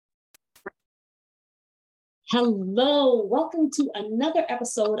Hello, welcome to another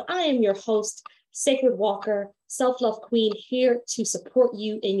episode. I am your host, Sacred Walker, Self-Love Queen, here to support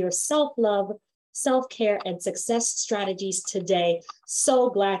you in your self-love, self-care, and success strategies today. So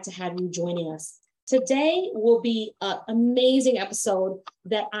glad to have you joining us. Today will be an amazing episode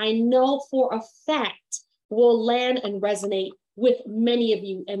that I know for a fact will land and resonate with many of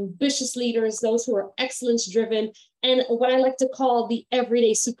you, ambitious leaders, those who are excellence-driven, and what I like to call the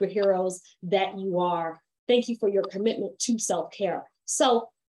everyday superheroes that you are. Thank you for your commitment to self-care. So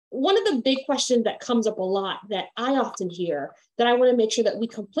one of the big questions that comes up a lot that I often hear that I want to make sure that we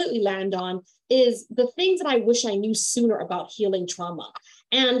completely land on is the things that I wish I knew sooner about healing trauma.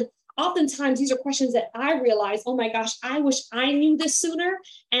 And oftentimes these are questions that I realize, oh my gosh, I wish I knew this sooner,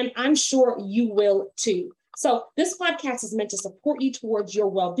 and I'm sure you will too. So this podcast is meant to support you towards your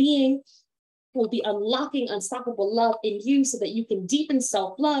well-being. We'll be unlocking unstoppable love in you so that you can deepen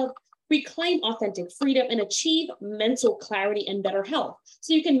self-love, reclaim authentic freedom, and achieve mental clarity and better health.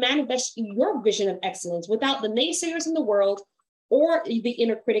 So you can manifest your vision of excellence without the naysayers in the world or the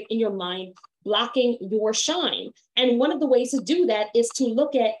inner critic in your mind blocking your shine. And one of the ways to do that is to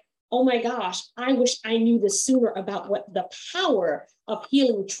look at, oh my gosh, I wish I knew this sooner about what the power of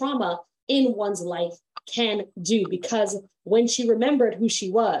healing trauma in one's life can do, because when she remembered who she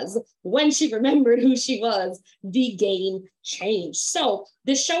was, the game changed. So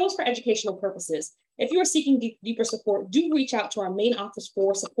this show is for educational purposes. If you are seeking deeper support, do reach out to our main office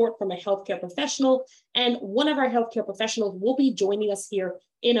for support from a healthcare professional. And one of our healthcare professionals will be joining us here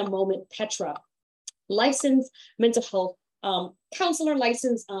in a moment, Petra, licensed mental health counselor,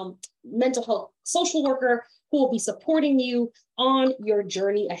 licensed mental health social worker, who will be supporting you on your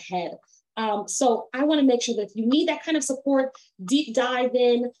journey ahead. So I want to make sure that if you need that kind of support, deep dive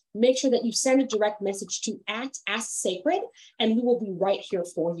in, make sure that you send a direct message to @AskSacred, and we will be right here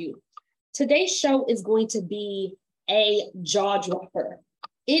for you. Today's show is going to be a jaw dropper.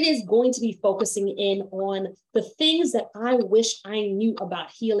 It is going to be focusing in on the things that I wish I knew about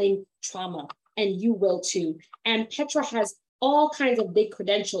healing trauma, and you will too. And Petra has all kinds of big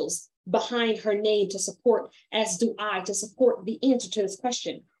credentials behind her name to support, as do I, to support the answer to this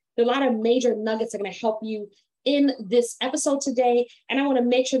question. There are a lot of major nuggets that are going to help you in this episode today. And I want to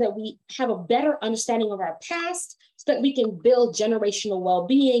make sure that we have a better understanding of our past so that we can build generational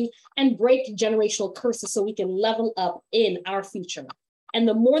well-being and break generational curses so we can level up in our future. And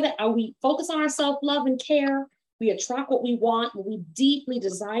the more that we focus on our self-love and care, we attract what we want, what we deeply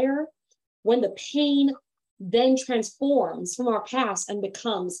desire, when the pain then transforms from our past and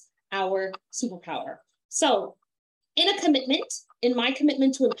becomes our superpower. So in my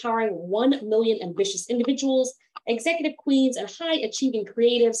commitment to empowering 1 million ambitious individuals, executive queens, and high achieving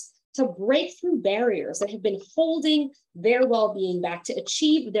creatives to break through barriers that have been holding their well-being back to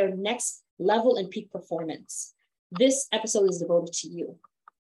achieve their next level and peak performance. This episode is devoted to you.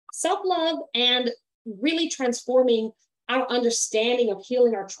 Self-love and really transforming our understanding of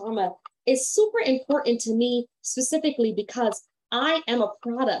healing our trauma is super important to me, specifically because I am a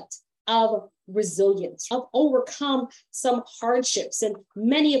product of resilience. I've overcome some hardships, and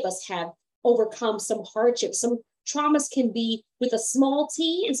many of us have overcome some hardships. Some traumas can be with a small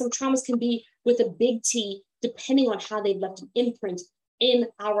t, and some traumas can be with a big T, depending on how they've left an imprint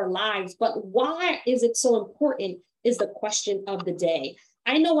in our lives. But why is it so important is the question of the day.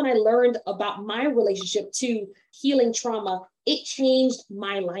 I know when I learned about my relationship to healing trauma, it changed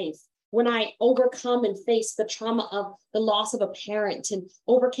my life. When I overcome and face the trauma of the loss of a parent, and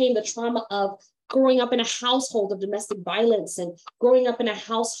overcame the trauma of growing up in a household of domestic violence, and growing up in a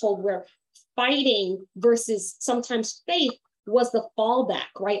household where fighting versus sometimes faith was the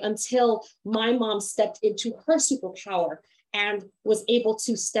fallback, right? Until my mom stepped into her superpower and was able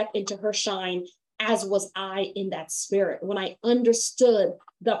to step into her shine, as was I in that spirit. When I understood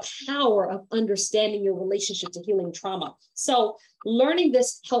the power of understanding your relationship to healing trauma. So learning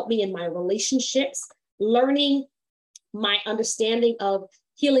this helped me in my relationships, learning my understanding of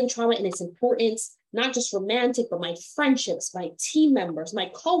healing trauma and its importance, not just romantic, but my friendships, my team members, my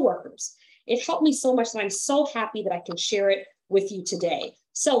coworkers. It helped me so much that I'm so happy that I can share it with you today.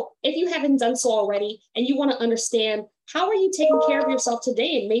 So if you haven't done so already and you want to understand how are you taking care of yourself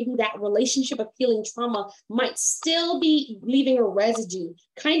today, and maybe that relationship of healing trauma might still be leaving a residue,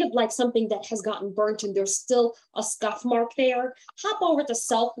 kind of like something that has gotten burnt and there's still a scuff mark there, hop over to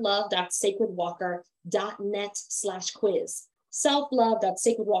selflove.sacredwalker.net/quiz.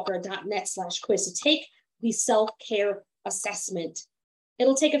 selflove.sacredwalker.net/quiz to take the self-care assessment.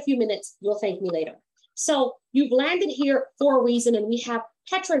 It'll take a few minutes. You'll thank me later. So you've landed here for a reason, and we have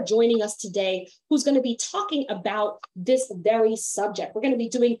Petra joining us today, who's going to be talking about this very subject. We're going to be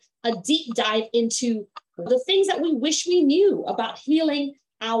doing a deep dive into the things that we wish we knew about healing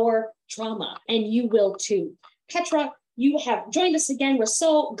our trauma, and you will too. Petra, you have joined us again. We're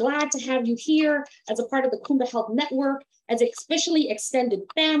so glad to have you here as a part of the Kumba Health Network, as an especially extended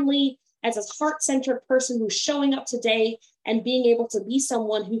family, as a heart-centered person who's showing up today and being able to be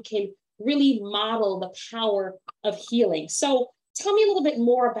someone who can really model the power of healing. So tell me a little bit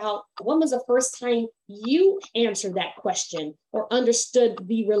more about when was the first time you answered that question or understood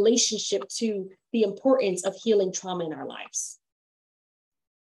the relationship to the importance of healing trauma in our lives?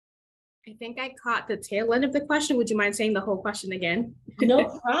 I think I caught the tail end of the question. Would you mind saying the whole question again?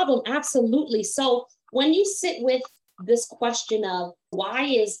 No problem. Absolutely. So when you sit with this question of why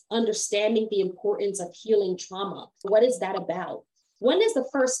is understanding the importance of healing trauma, what is that about? When is the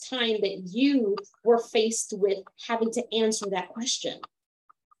first time that you were faced with having to answer that question?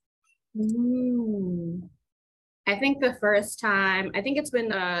 I think the first time, I think it's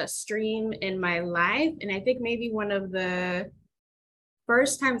been a stream in my life. And I think maybe one of the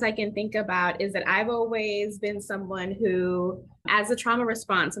first times I can think about is that I've always been someone who, as a trauma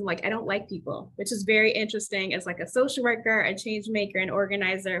response, I'm like, I don't like people, which is very interesting as like a social worker, a change maker, an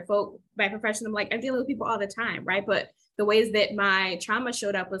organizer, by profession, I'm like, I'm dealing with people all the time, right? But the ways that my trauma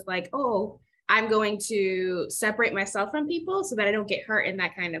showed up was like, oh, I'm going to separate myself from people so that I don't get hurt in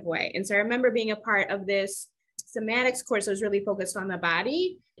that kind of way. And so I remember being a part of this somatics course that was really focused on the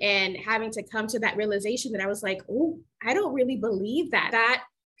body and having to come to that realization that I was like, oh, I don't really believe that. That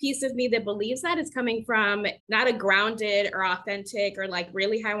piece of me that believes that is coming from not a grounded or authentic or like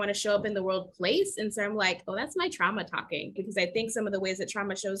really how I want to show up in the world place. And so I'm like, oh, that's my trauma talking, because I think some of the ways that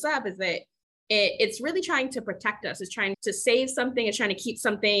trauma shows up is that it's really trying to protect us. It's trying to save something. It's trying to keep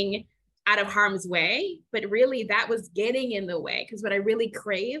something out of harm's way. But really that was getting in the way, because what I really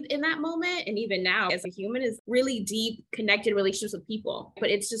craved in that moment, and even now as a human, is really deep connected relationships with people. But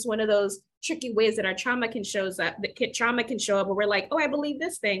it's just one of those tricky ways that our trauma can show up, trauma can show up where we're like, oh, I believe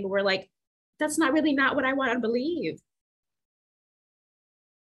this thing, but we're like, that's not what I want to believe.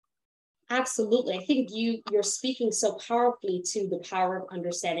 Absolutely. I think you're speaking so powerfully to the power of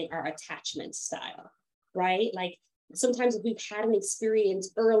understanding our attachment style, right? Like sometimes if we've had an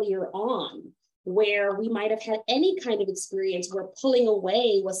experience earlier on where we might have had any kind of experience where pulling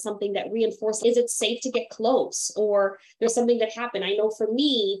away was something that reinforced, is it safe to get close? Or there's something that happened. I know for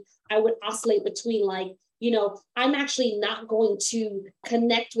me, I would oscillate between like, I'm actually not going to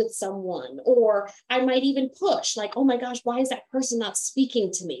connect with someone, or I might even push like, oh my gosh, why is that person not speaking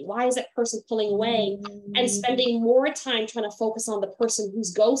to me? Why is that person pulling away? And spending more time trying to focus on the person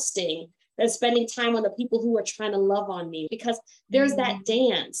who's ghosting than spending time on the people who are trying to love on me, because there's that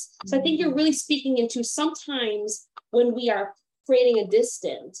dance. So I think you're really speaking into sometimes when we are creating a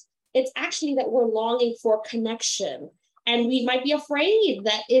distance, it's actually that we're longing for connection. And we might be afraid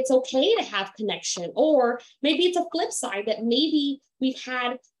that it's okay to have connection, or maybe it's a flip side that maybe we've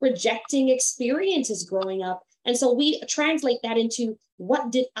had rejecting experiences growing up. And so we translate that into,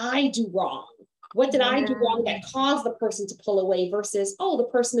 what did I do wrong? What did I do wrong that caused the person to pull away versus, oh, the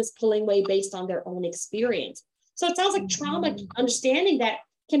person is pulling away based on their own experience. So it sounds like trauma, understanding that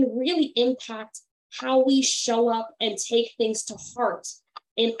can really impact how we show up and take things to heart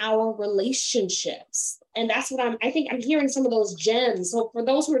in our relationships. And that's what I think I'm hearing some of those gems. So for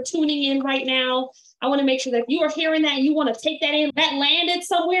those who are tuning in right now, I want to make sure that if you are hearing that and you want to take that in, that landed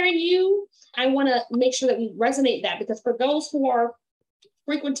somewhere in you, I want to make sure that we resonate that, because for those who are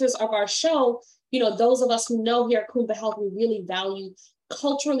frequenters of our show, those of us who know here at Kumba Health, we really value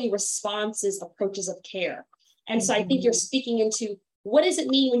culturally responsive approaches of care. And so I think you're speaking into, what does it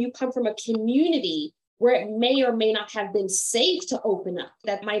mean when you come from a community where it may or may not have been safe to open up,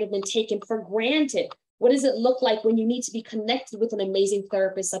 that might have been taken for granted? What does it look like when you need to be connected with an amazing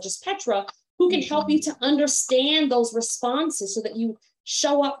therapist such as Petra, who can help you to understand those responses so that you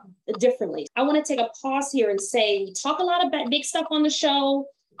show up differently? I want to take a pause here and say, we talk a lot about big stuff on the show,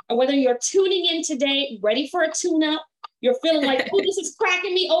 or whether you're tuning in today, ready for a tune-up, you're feeling like, oh, this is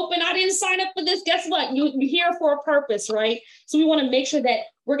cracking me open, I didn't sign up for this. Guess what? You're here for a purpose, right? So we want to make sure that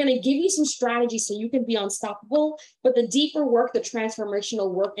we're going to give you some strategies so you can be unstoppable. But the deeper work, the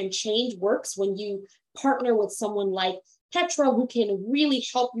transformational work and change works when you partner with someone like Petra, who can really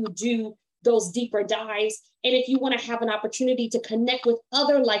help you do those deeper dives. And if you want to have an opportunity to connect with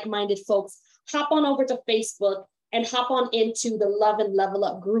other like-minded folks, hop on over to Facebook and hop on into the Love and Level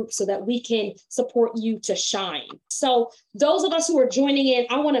Up group so that we can support you to shine. So those of us who are joining in,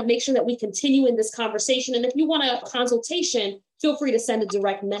 I want to make sure that we continue in this conversation. And if you want a consultation, feel free to send a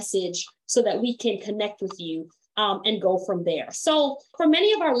direct message so that we can connect with you and go from there. So for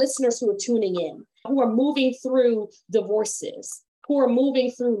many of our listeners who are tuning in, who are moving through divorces, who are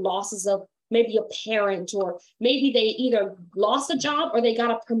moving through losses of maybe a parent, or maybe they either lost a job or they got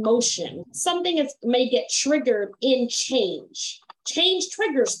a promotion. Something is may get triggered in change. Change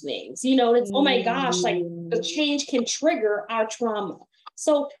triggers things, and it's, oh my gosh, like the change can trigger our trauma.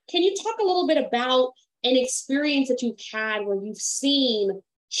 So can you talk a little bit about an experience that you've had where you've seen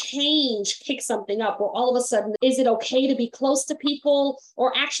change pick something up, or all of a sudden, is it okay to be close to people,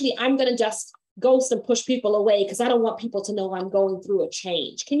 or actually I'm going to just ghost and push people away because I don't want people to know I'm going through a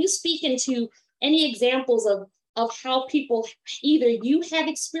change? Can you speak into any examples of how people, either you have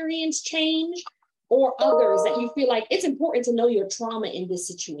experienced change or others, that you feel like it's important to know your trauma in this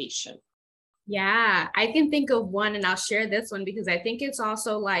situation? Yeah, I can think of one, and I'll share this one because I think it's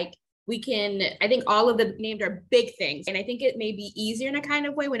also like I think all of the named are big things. And I think it may be easier in a kind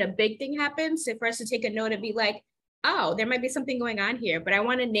of way when a big thing happens for us to take a note and be like, oh, there might be something going on here. But I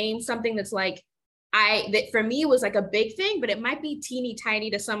want to name something that's like, that for me was like a big thing, but it might be teeny tiny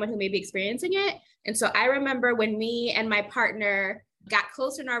to someone who may be experiencing it. And so I remember when me and my partner got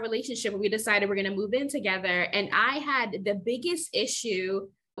closer in our relationship, we decided we're going to move in together. And I had the biggest issue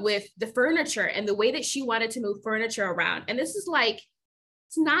with the furniture and the way that she wanted to move furniture around. And this is like,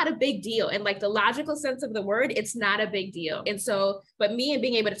 it's not a big deal. And like the logical sense of the word, it's not a big deal. And so, but me and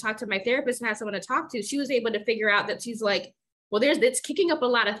being able to talk to my therapist and have someone to talk to, she was able to figure out that she's like, well, it's kicking up a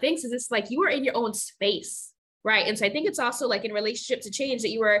lot of things. Because it's like you are in your own space, right? And so I think it's also like in relationship to change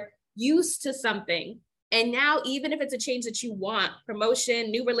that you are used to something. And now, even if it's a change that you want,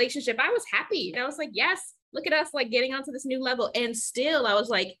 promotion, new relationship, I was happy. And I was like, yes, look at us like getting onto this new level. And still I was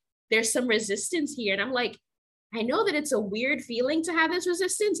like, there's some resistance here. And I'm like, I know that it's a weird feeling to have this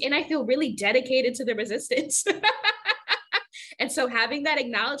resistance, and I feel really dedicated to the resistance. And so having that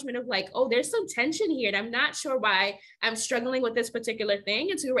acknowledgement of like, oh, there's some tension here, and I'm not sure why I'm struggling with this particular thing.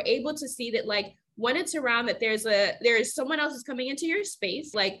 And so we were able to see that like, when it's around that there is someone else is coming into your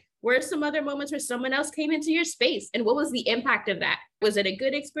space, like where are some other moments where someone else came into your space? And what was the impact of that? Was it a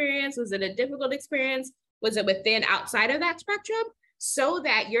good experience? Was it a difficult experience? Was it within, outside of that spectrum? So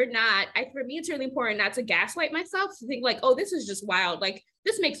that you're not, for me, it's really important not to gaslight myself, to think like, oh, this is just wild. Like,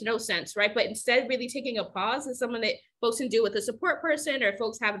 this makes no sense, right? But instead, really taking a pause is someone that folks can do with a support person, or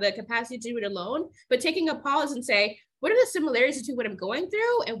folks have the capacity to do it alone. But taking a pause and say, what are the similarities to what I'm going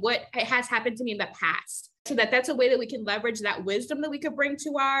through and what has happened to me in the past? So that's a way that we can leverage that wisdom that we could bring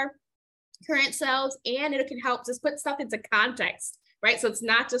to our current selves, and it can help just put stuff into context, right? So it's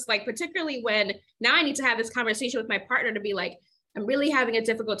not just like, particularly when now I need to have this conversation with my partner to be like, I'm really having a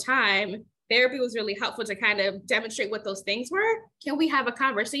difficult time. Therapy was really helpful to kind of demonstrate what those things were. Can we have a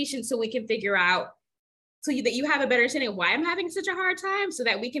conversation so we can figure out, that you have a better understanding of why I'm having such a hard time, so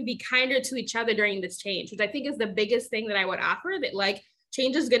that we can be kinder to each other during this change, which I think is the biggest thing that I would offer, that like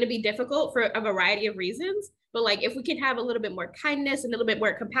change is going to be difficult for a variety of reasons. But like, if we can have a little bit more kindness and a little bit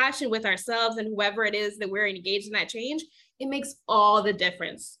more compassion with ourselves and whoever it is that we're engaged in that change, it makes all the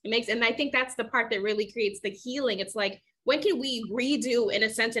difference. And I think that's the part that really creates the healing. It's like, when can we redo, in a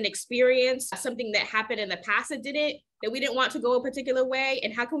sense, an experience, something that happened in the past that we didn't want to go a particular way,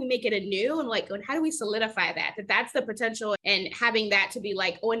 and how can we make it anew? And how do we solidify that's the potential, and having that to be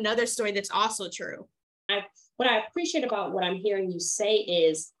like, oh, another story that's also true. What I appreciate about what I'm hearing you say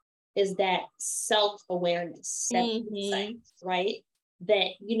is that self-awareness, that insight, right? That,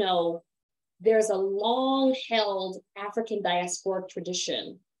 there's a long-held African diasporic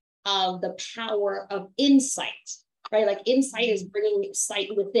tradition of the power of insight, right? Like insight is bringing sight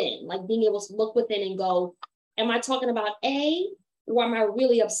within, like being able to look within and go, am I talking about A, or am I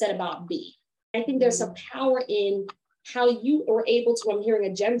really upset about B? I think there's some power in how you are able to, I'm hearing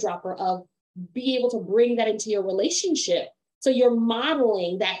a gem dropper of, be able to bring that into your relationship. So you're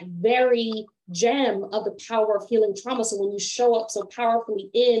modeling that very gem of the power of healing trauma. So when you show up so powerfully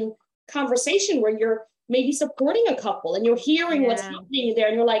in conversation where you're maybe supporting a couple and you're hearing what's happening there,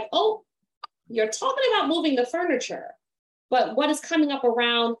 and you're like, oh, you're talking about moving the furniture, but what is coming up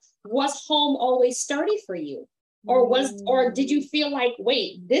around, was home always sturdy for you? Or did you feel like,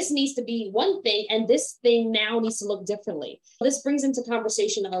 wait, this needs to be one thing and this thing now needs to look differently? This brings into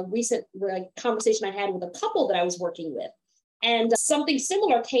conversation a recent conversation I had with a couple that I was working with, and something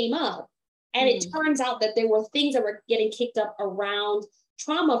similar came up. And it turns out that there were things that were getting kicked up around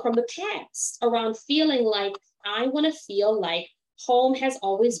trauma from the past, around feeling like, I want to feel like home has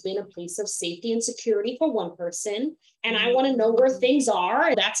always been a place of safety and security for one person, and I want to know where things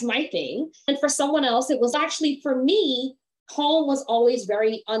are. That's my thing. And for someone else, it was actually, for me, home was always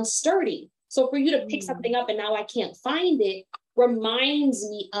very unsturdy. So for you to pick something up and now I can't find it reminds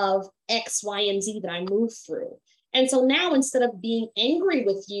me of X, Y, and Z that I moved through. And so now, instead of being angry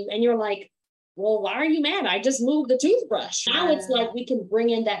with you and you're like, well, why are you mad? I just moved the toothbrush. Now it's like we can bring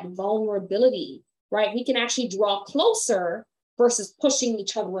in that vulnerability, right? We can actually draw closer versus pushing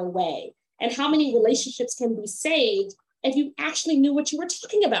each other away. And how many relationships can be saved if you actually knew what you were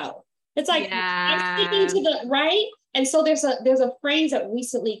talking about? It's like, I'm speaking to the right. And so there's a phrase that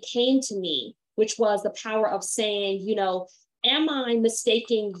recently came to me, which was the power of saying, am I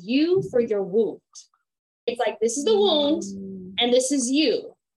mistaking you for your wound? It's like, this is the wound and this is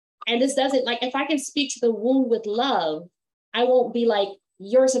you. And this doesn't, like, if I can speak to the wound with love, I won't be like,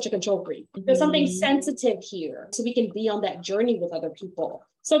 you're such a control freak. There's something sensitive here. So we can be on that journey with other people.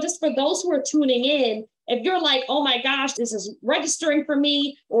 So just for those who are tuning in, if you're like, oh my gosh, this is registering for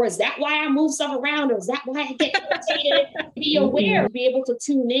me, or is that why I move stuff around, or is that why I get irritated? Be aware, be able to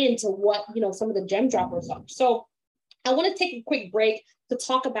tune in to what, some of the gem droppers are. So I want to take a quick break to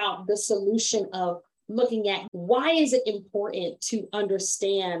talk about the solution of looking at why is it important to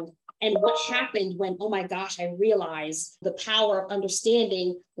understand and what happened when, oh my gosh, I realized the power of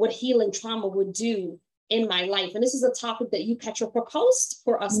understanding what healing trauma would do in my life. And this is a topic that you, Petra, proposed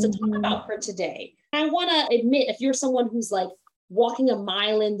for us to talk about for today. I want to admit, if you're someone who's like walking a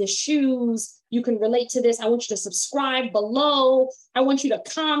mile in the shoes, you can relate to this. I want you to subscribe below. I want you to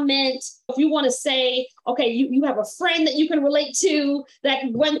comment. If you want to say, okay, you have a friend that you can relate to that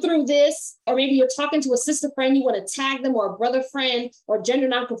went through this, or maybe you're talking to a sister friend, you want to tag them, or a brother friend, or gender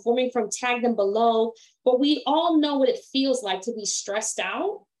nonconforming friend, tag them below. But we all know what it feels like to be stressed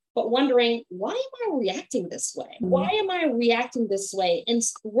out, but wondering, why am I reacting this way? Why am I reacting this way? And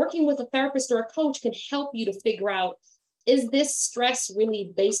working with a therapist or a coach can help you to figure out, is this stress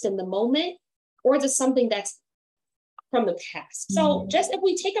really based in the moment, or is it something that's from the past? So just if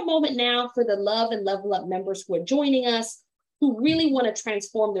we take a moment now for the Love and Level Up members who are joining us, who really want to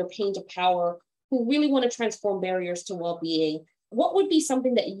transform their pain to power, who really want to transform barriers to well-being, what would be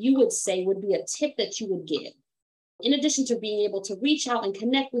something that you would say would be a tip that you would give? In addition to being able to reach out and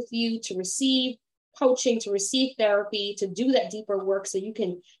connect with you, to receive coaching, to receive therapy, to do that deeper work so you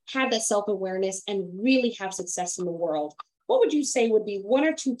can have that self-awareness and really have success in the world, what would you say would be one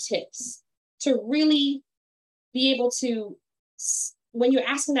or two tips to really be able to, when you're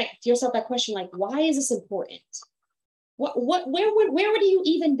asking yourself that question, like, why is this important? Where would you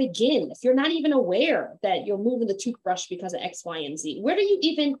even begin if you're not even aware that you're moving the toothbrush because of X, Y, and Z? Where do you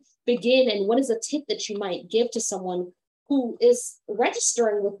even begin? And what is a tip that you might give to someone who is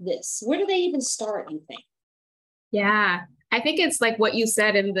registering with this? Where do they even start, you think? Yeah, I think it's like what you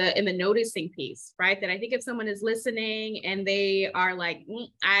said in the noticing piece, right? That I think if someone is listening and they are like,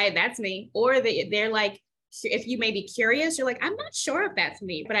 that's me, or they're like, if you may be curious, you're like, I'm not sure if that's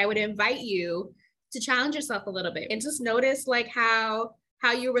me, but I would invite you to challenge yourself a little bit and just notice like how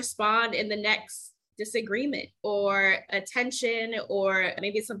you respond in the next disagreement or attention, or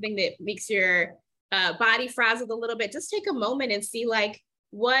maybe something that makes your body frazzled a little bit. Just take a moment and see like,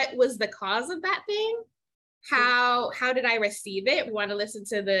 what was the cause of that thing? How did I receive it? We want to listen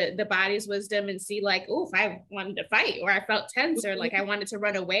to the body's wisdom and see like, oh, if I wanted to fight, or I felt tense, or like I wanted to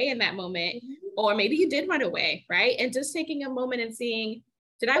run away in that moment, or maybe you did run away, right? And just taking a moment and seeing,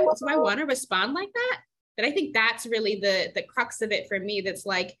 do I want to respond like that? But I think that's really the crux of it for me. That's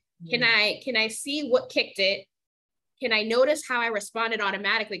like, can I see what kicked it? Can I notice how I responded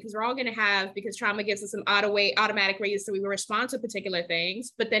automatically? Because we're all going to have, because trauma gives us an automatic ways so we will respond to particular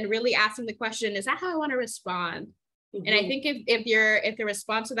things, but then really asking the question, is that how I want to respond? And I think if the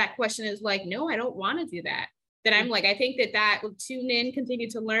response to that question is like, no, I don't want to do that, then I'm like, I think that will tune in, continue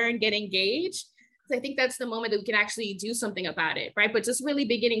to learn, get engaged. I think that's the moment that we can actually do something about it, right? But just really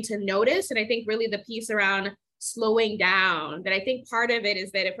beginning to notice. And I think really the piece around slowing down, that I think part of it is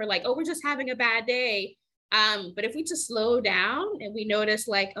that if we're like, oh, we're just having a bad day, but if we just slow down and we notice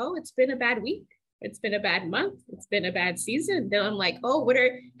like, oh, it's been a bad week, it's been a bad month, it's been a bad season, then I'm like, oh, what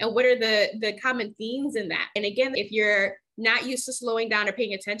are the common themes in that? And again, if you're not used to slowing down or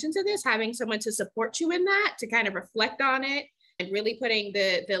paying attention to this, having someone to support you in that, to kind of reflect on it, and really putting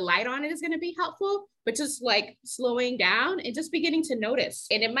the light on it is going to be helpful. But just like slowing down and just beginning to notice.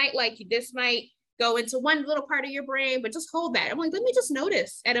 And it might this might go into one little part of your brain, but just hold that. I'm like, let me just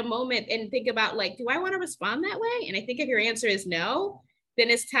notice at a moment and think about like, do I want to respond that way? And I think if your answer is no,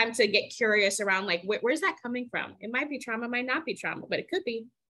 then it's time to get curious around like, where's that coming from? It might be trauma, might not be trauma, but it could be.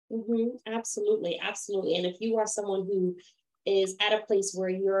 Absolutely. Absolutely. And if you are someone who is at a place where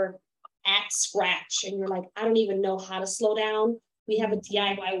you're at scratch and you're like, I don't even know how to slow down, we have a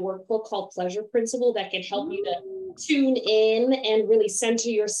DIY workbook called Pleasure Principle that can help you to tune in and really center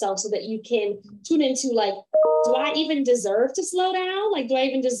yourself so that you can tune into like, do I even deserve to slow down? Like, do I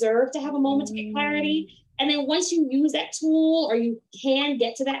even deserve to have a moment to get clarity? And then once you use that tool, or you can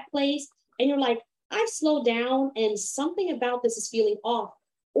get to that place, and you're like, I've slowed down and something about this is feeling off.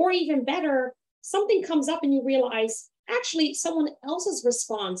 Or even better, something comes up and you realize, actually, someone else's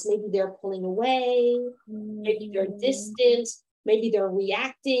response, maybe they're pulling away, maybe they're distant, maybe they're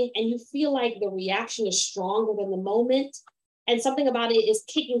reacting, and you feel like the reaction is stronger than the moment, and something about it is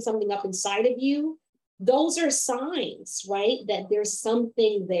kicking something up inside of you. Those are signs, right, that there's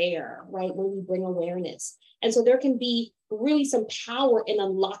something there, right, when we bring awareness. And so there can be really some power in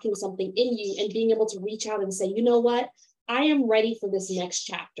unlocking something in you and being able to reach out and say, you know what, I am ready for this next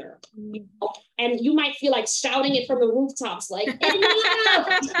chapter. You know? And you might feel like shouting it from the rooftops, like, enough!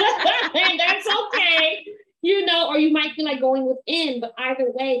 And that's okay, you know, or you might feel like going within, but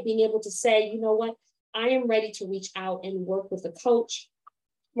either way, being able to say, you know what, I am ready to reach out and work with a coach,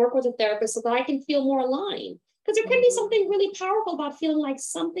 work with a therapist so that I can feel more aligned. Because there can be something really powerful about feeling like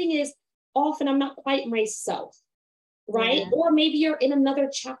something is off and I'm not quite myself, right? Yeah. Or maybe you're in another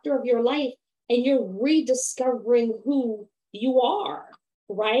chapter of your life and you're rediscovering who you are,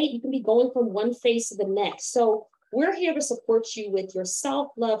 right? You can be going from one phase to the next. So we're here to support you with your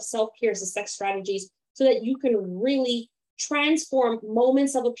self-love, self-care, success strategies so that you can really transform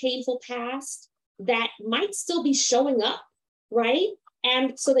moments of a painful past that might still be showing up, right?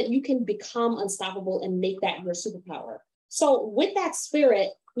 And so that you can become unstoppable and make that your superpower. So with that spirit,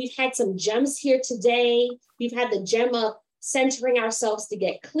 we've had some gems here today. We've had the gem of centering ourselves to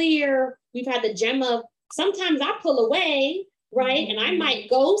get clear. We've had the gem of sometimes I pull away, right? And I might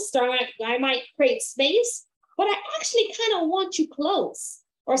ghost or I might create space, but I actually kind of want you close.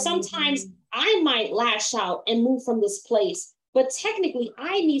 Or sometimes I might lash out and move from this place, but technically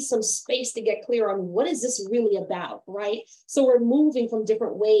I need some space to get clear on what is this really about, right? So we're moving from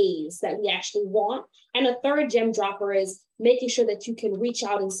different ways that we actually want. And a third gem dropper is making sure that you can reach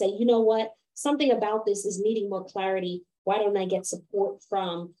out and say, you know what, something about this is needing more clarity. Why don't I get support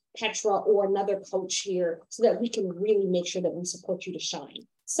from Petra or another coach here so that we can really make sure that we support you to shine.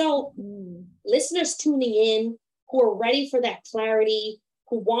 So listeners tuning in who are ready for that clarity,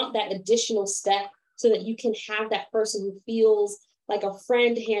 who want that additional step so that you can have that person who feels like a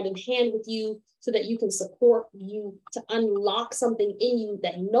friend hand in hand with you so that you can support you to unlock something in you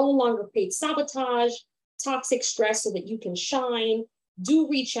that no longer creates sabotage, toxic stress so that you can shine. Do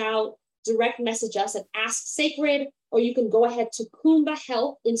reach out, direct message us at Ask Sacred, or you can go ahead to Kuumba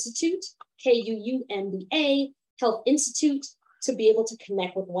Health Institute, Kuumba Health Institute, to be able to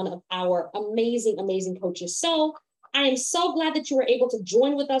connect with one of our amazing, amazing coaches. So I am so glad that you were able to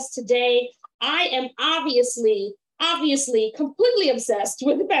join with us today. I am obviously completely obsessed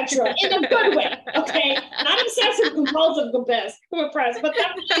with Petra in a good way, okay? Not obsessive, compulsive, impressed, but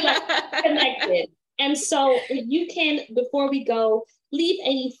definitely like connected. And so you can, before we go, leave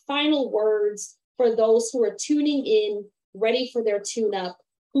any final words for those who are tuning in, ready for their tune-up,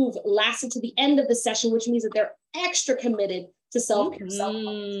 who've lasted to the end of the session, which means that they're extra committed to self-care,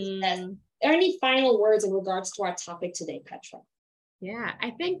 self-success. Are there any final words in regards to our topic today, Petra? Yeah,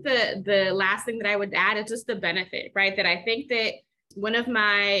 I think the last thing that I would add is just the benefit, right? That I think that one of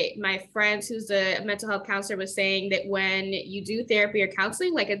my friends who's a mental health counselor was saying that when you do therapy or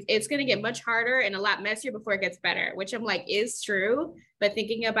counseling, like it's going to get much harder and a lot messier before it gets better, which I'm like is true. But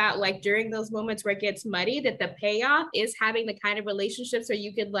thinking about like during those moments where it gets muddy, that the payoff is having the kind of relationships where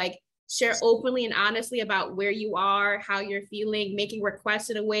you could like share openly and honestly about where you are, how you're feeling, making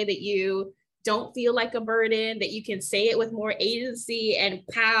requests in a way that you don't feel like a burden, that you can say it with more agency and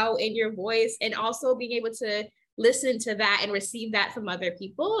pow in your voice, and also being able to listen to that and receive that from other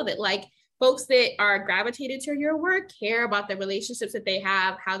people, that like folks that are gravitated to your work care about the relationships that they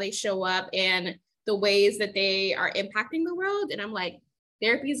have, how they show up, and the ways that they are impacting the world. And I'm like,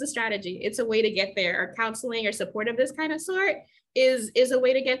 therapy is a strategy. It's a way to get there, or counseling or support of this kind of sort is a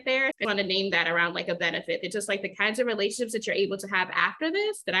way to get there. I want to name that around like a benefit. It's just like the kinds of relationships that you're able to have after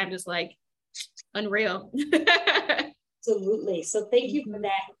this that I'm just like, unreal. Absolutely. So thank you for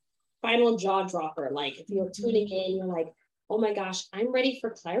that final jaw dropper. Like if you're tuning in, you're like, oh my gosh, I'm ready for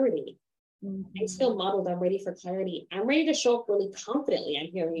clarity. I feel muddled. I'm ready for clarity. I'm ready to show up really confidently.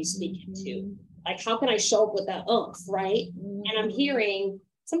 I'm hearing you speaking to. Like, how can I show up with that oomph, right? And I'm hearing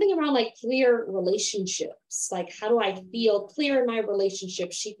something around like clear relationships. Like, how do I feel clear in my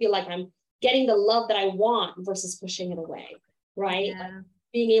relationships? She feel like I'm getting the love that I want versus pushing it away, right? Yeah. Like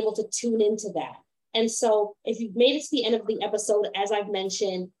being able to tune into that. And so if you've made it to the end of the episode, as I've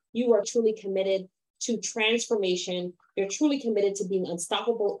mentioned, you are truly committed to transformation. You're truly committed to being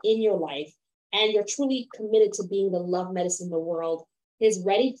unstoppable in your life. And you're truly committed to being the love medicine the world is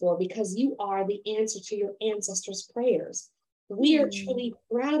ready for, because you are the answer to your ancestors' prayers. We are truly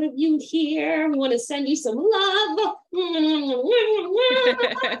proud of you here. We want to send you some love.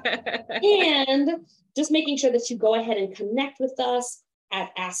 And just making sure that you go ahead and connect with us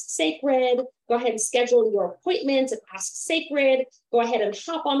at Ask Sacred. Go ahead and schedule your appointments at Ask Sacred. Go ahead and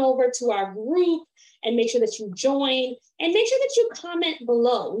hop on over to our group and make sure that you join, and make sure that you comment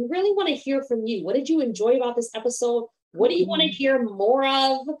below. We really want to hear from you. What did you enjoy about this episode? What do you want to hear more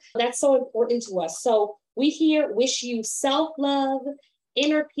of? That's so important to us. So we here wish you self-love,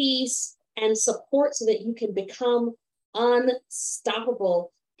 inner peace, and support so that you can become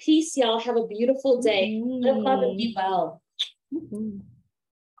unstoppable. Peace, y'all. Have a beautiful day. Live, love, and be well.